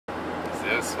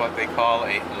this what they call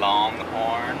a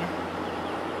longhorn?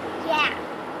 Yeah.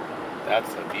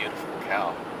 That's a beautiful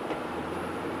cow.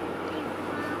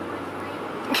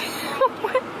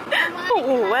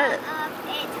 What?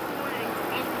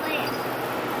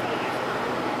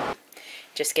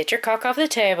 Just get your caulk off the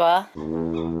table.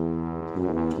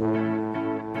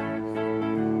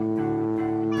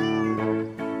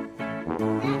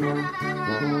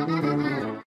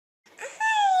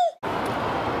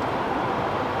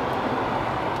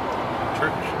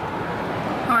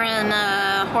 We're in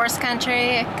horse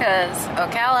country because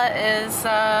Ocala is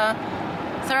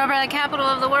Thoroughbred Capital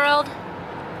of the world.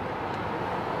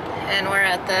 And we're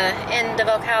at the end of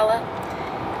Ocala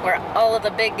where all of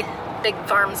the big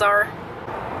farms are.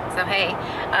 So hey,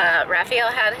 Rafael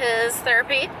had his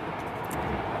therapy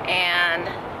and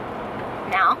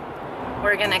now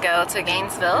we're gonna go to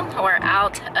Gainesville. We're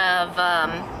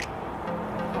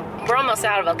almost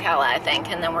out of Ocala, I think,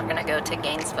 and then we're gonna go to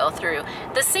Gainesville through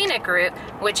the scenic route,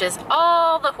 which is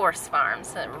all the horse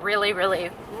farms, really, really,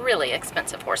 really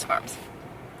expensive horse farms.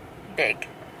 Big,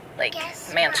 like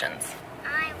mansions.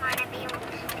 I want to be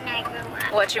when I grow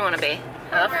up. What you want to be?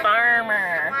 A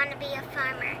farmer. I want to be a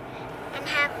farmer and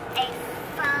have a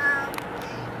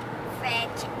full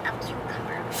fridge of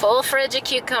cucumbers. Full fridge of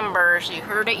cucumbers. You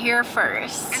heard it here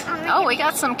first. Oh, we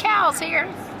got some cows here.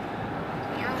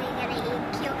 I'm only going to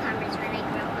eat cucumbers when I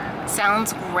grow up.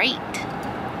 Sounds great.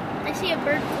 I see a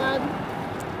bird club.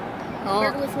 Oh.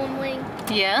 Bird with one wing.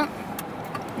 Yeah.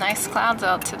 Nice clouds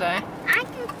out today. I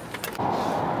can...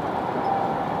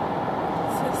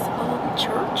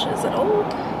 Church? Is it old?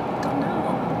 Don't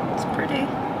know. It's pretty.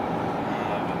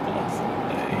 Have a blessed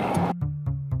day.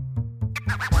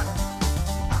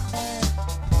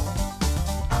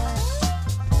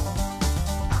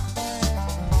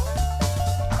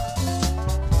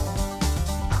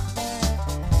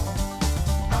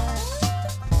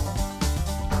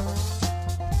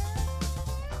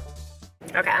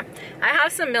 Okay. I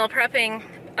have some meal prepping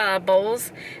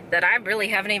bowls that I really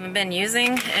haven't even been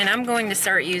using, and I'm going to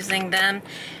start using them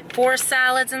for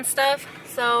salads and stuff.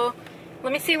 So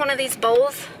let me see one of these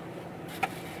bowls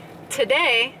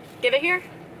today. Give it here.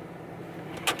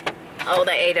 Oh,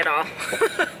 they ate it all.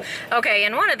 Okay,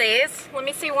 and one of these, let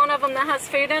me see one of them that has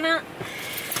food in it.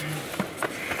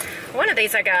 One of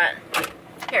these I got.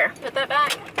 Here, put that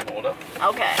back. Hold up.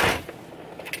 Okay.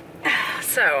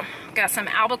 So got some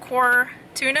albacore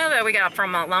tuna that we got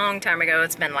from a long time ago.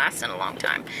 It's been lasting a long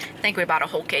time. I think we bought a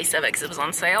whole case of it because it was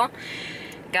on sale.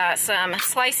 Got some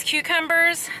sliced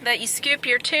cucumbers that you scoop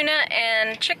your tuna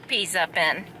and chickpeas up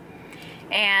in.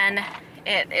 And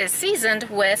it is seasoned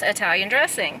with Italian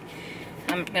dressing.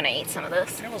 I'm gonna eat some of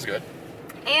this. It was good.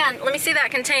 And let me see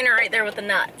that container right there with the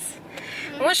nuts.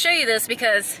 I want to show you this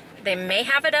because they may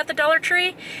have it at the Dollar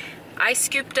Tree. I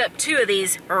scooped up 2 of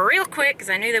these real quick because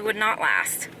I knew they would not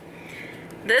last.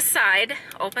 This side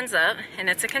opens up and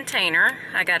it's a container.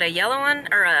 I got a yellow one,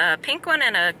 or a pink one,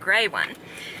 and a gray one.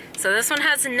 So this one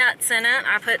has nuts in it.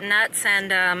 I put nuts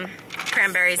and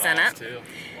cranberries in it. Too.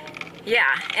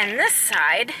 Yeah, and this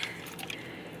side,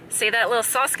 see that little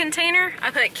sauce container?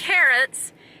 I put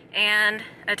carrots and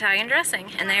Italian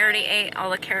dressing, and they already ate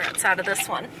all the carrots out of this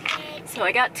one. So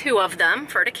I got 2 of them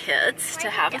for the kids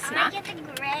to have a snack. I get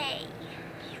the gray.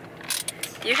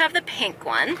 You have the pink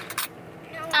one.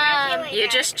 You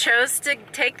just chose to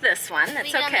take this one.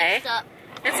 That's okay.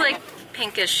 It's like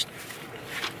pinkish.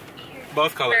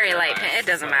 Both colors. Very light pink. It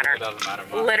doesn't matter. It doesn't matter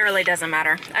much. Literally doesn't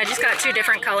matter. I just got 2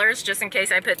 different colors just in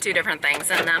case I put 2 different things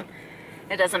in them.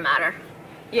 It doesn't matter.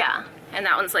 Yeah. And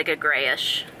that one's like a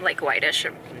grayish, like whitish.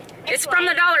 It's from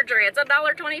the Dollar Tree. It's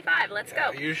 $1.25. Let's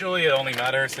go. Usually it only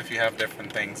matters if you have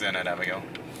different things in it, Abigail.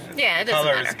 Yeah, it doesn't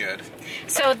Color matter. is good.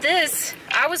 So this,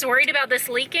 I was worried about this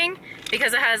leaking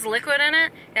because it has liquid in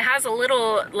it. It has a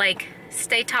little like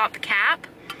stay top cap.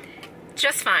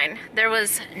 Just fine. There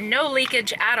was no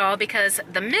leakage at all because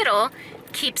the middle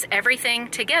keeps everything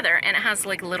together and it has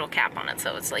like a little cap on it.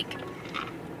 So it's like,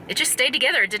 it just stayed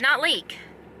together. It did not leak.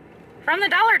 From the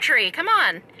Dollar Tree, come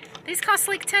on. These cost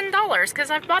like $10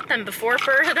 because I've bought them before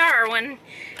for Hadar when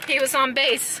he was on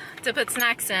base to put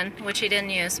snacks in, which he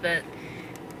didn't use, but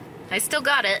I still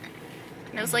got it.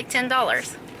 And it was like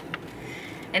 $10.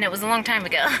 And it was a long time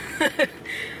ago.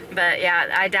 But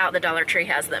yeah, I doubt the Dollar Tree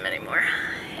has them anymore.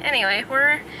 Anyway,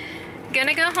 we're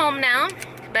gonna go home now,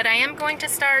 but I am going to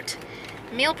start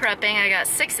meal prepping. I got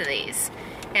 6 of these.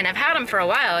 And I've had them for a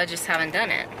while, I just haven't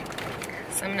done it.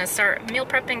 So I'm gonna start meal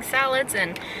prepping salads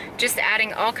and just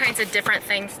adding all kinds of different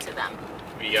things to them.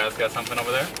 You guys got something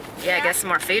over there? Yeah, I got some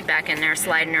more food back in there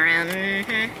sliding around.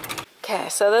 Okay,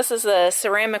 so this is the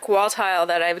ceramic wall tile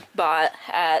that I bought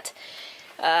at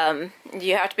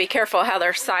You have to be careful how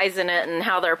they're sizing it and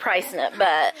how they're pricing it,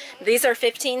 but these are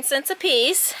 15 cents a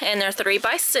piece, and they're 3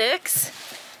 by 6,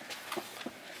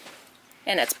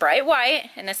 and it's bright white.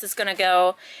 And this is gonna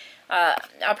go.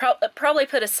 I'll probably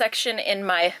put a section in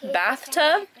my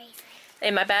bathtub,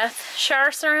 in my bath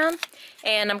shower surround,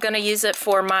 and I'm gonna use it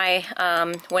for my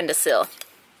windowsill.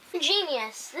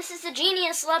 Genius. This is the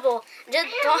genius level. Did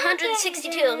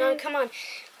 162. No, come on.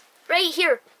 Right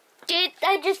here.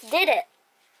 I just did it.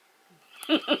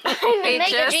 I'm a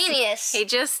mega genius. He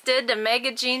just did the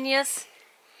mega genius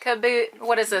caboot.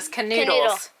 What is this? Canoodles.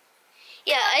 Canoodle.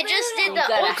 Yeah, I just did the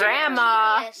ultimate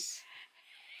Grandma. genius.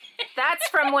 That's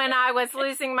from when I was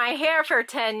losing my hair for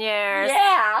 10 years.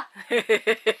 Yeah.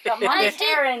 Got my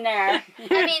hair in there.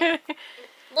 I mean,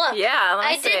 look. Yeah,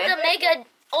 let me see. did the mega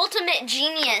ultimate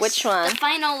genius. Which one? The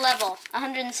final level,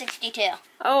 162.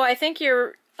 Oh, I think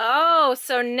you're... Oh,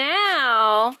 so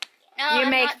now No, you I'm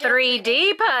make not doing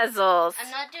 3D puzzles.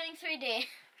 I'm not doing 3D.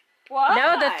 Why?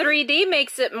 No, the 3D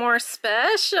makes it more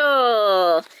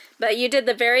special. But you did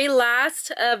the very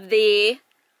last of the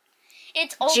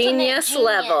It's ultimate genius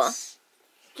level.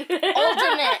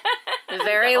 Ultimate. The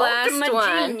very last Ultimate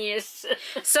one. genius.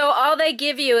 So all they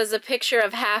give you is a picture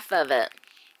of half of it.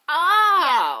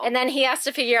 Oh. And then he has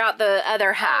to figure out the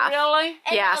other half. Really?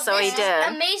 And Yeah, so he this is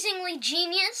did. amazingly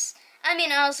genius. I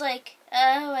mean, I was like,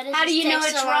 what does How do this you know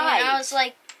take it's so long? right? And I was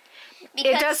like,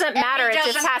 It doesn't matter, it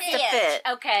just doesn't has to fit.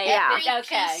 Okay. Yeah. Every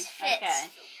Okay. piece fits. Okay.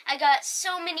 I got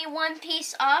so many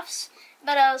one-piece offs,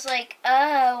 but I was like,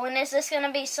 when is this going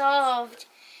to be solved?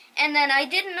 And then I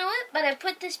didn't know it, but I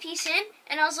put this piece in,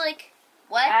 and I was like,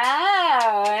 what?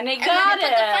 Oh, and he And got then I put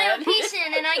the final piece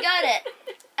in, and I got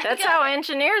it. That's how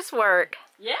engineers work.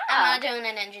 Yeah. I'm not doing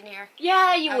an engineer.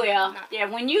 Yeah, you I'm will. not. Yeah,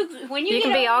 when you You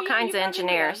can get be over all here, kinds you're of gonna be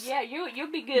good. engineers. Yeah,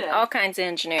 you'll be good. All kinds of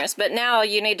engineers. But now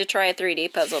you need to try a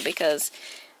 3D puzzle because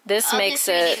this I'll makes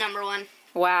do 3D it... number 1.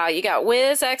 Wow, you got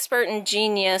whiz, expert, and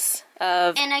genius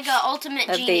of And I got ultimate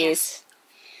of genius. these.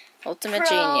 Ultimate Pro,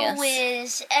 genius.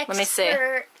 whiz, expert. me see.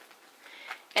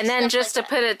 And then stuff just like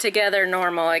to put it together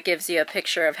normal, it gives you a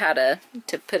picture of how to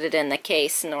put it in the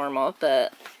case normal.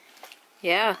 But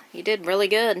yeah, you did really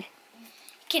good.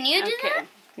 Can you do that?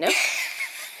 Nope.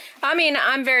 I mean,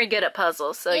 I'm very good at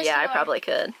puzzles, so Yes, yeah, you I are. probably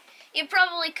could. You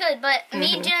probably could, but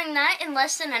me doing that in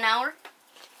less than an hour?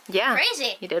 Yeah.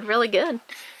 Crazy. You did really good.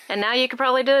 And now you could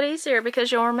probably do it easier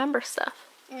because you'll remember stuff.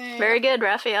 Very good,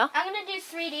 Rafael. I'm going to do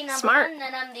 3D number Smart. 1, and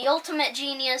then I'm the ultimate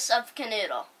genius of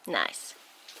Canoodle. Nice.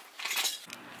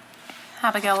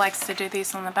 Abigail likes to do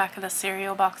these on the back of the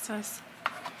cereal boxes.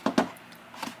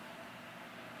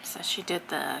 So she did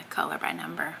the color by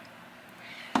number.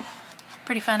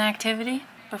 Pretty fun activity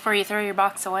before you throw your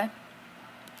box away.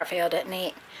 Rafael didn't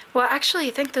eat. Well, actually,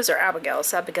 I think those are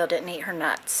Abigail's. Abigail didn't eat her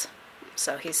nuts.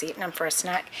 So he's eating them for a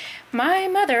snack. My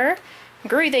mother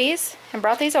grew these and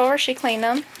brought these over. She cleaned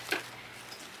them.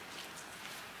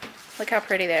 Look how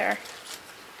pretty they are.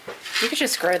 You could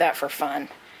just grow that for fun.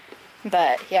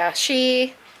 But yeah,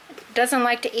 she doesn't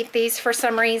like to eat these for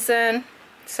some reason.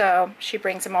 So she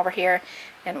brings them over here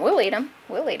and we'll eat them.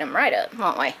 We'll eat them right up,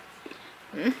 won't we?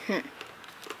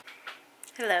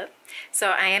 Hello.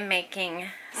 So I am making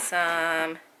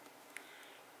some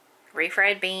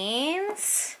refried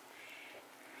beans,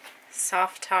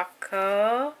 soft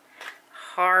taco,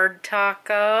 hard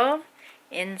taco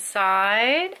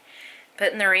inside,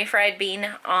 putting the refried bean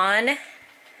on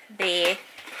the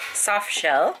soft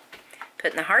shell,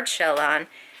 putting the hard shell on.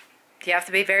 You have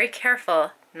to be very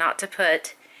careful not to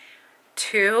put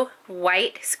 2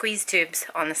 white squeeze tubes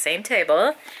on the same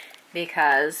table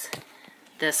because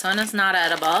this one is not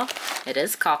edible. It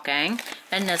is caulking,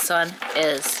 and this one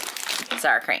is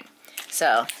sour cream.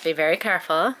 So be very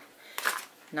careful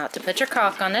not to put your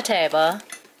caulk on the table.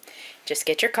 Just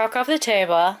get your caulk off the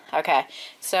table. Okay,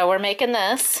 so we're making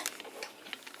this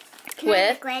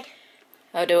with... Liquid.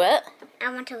 Oh, do it?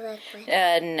 I want a liquid.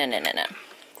 No.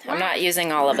 I'm not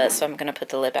using all of it, so I'm going to put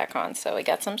the lid back on. So we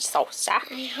got some salsa.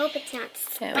 I hope it's not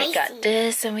spicy. And we got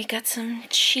this, and we got some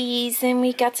cheese, and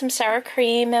we got some sour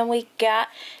cream, and we got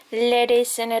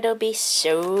lettuce, and it'll be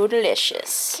so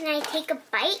delicious. Can I take a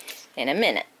bite? In a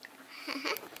minute.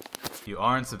 If you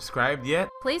aren't subscribed yet,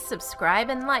 Please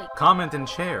subscribe and like. comment and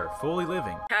share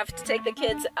FoolyLiving. Have to take the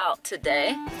kids out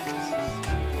today.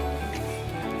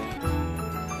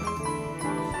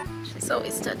 She's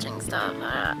always touching stuff.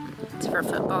 It's for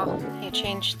football. He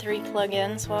changed 3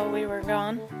 plug-ins while we were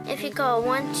gone. If you go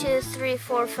 1, 2, 3,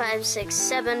 4, 5, 6,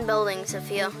 7 buildings, I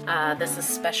feel. This is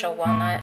special walnut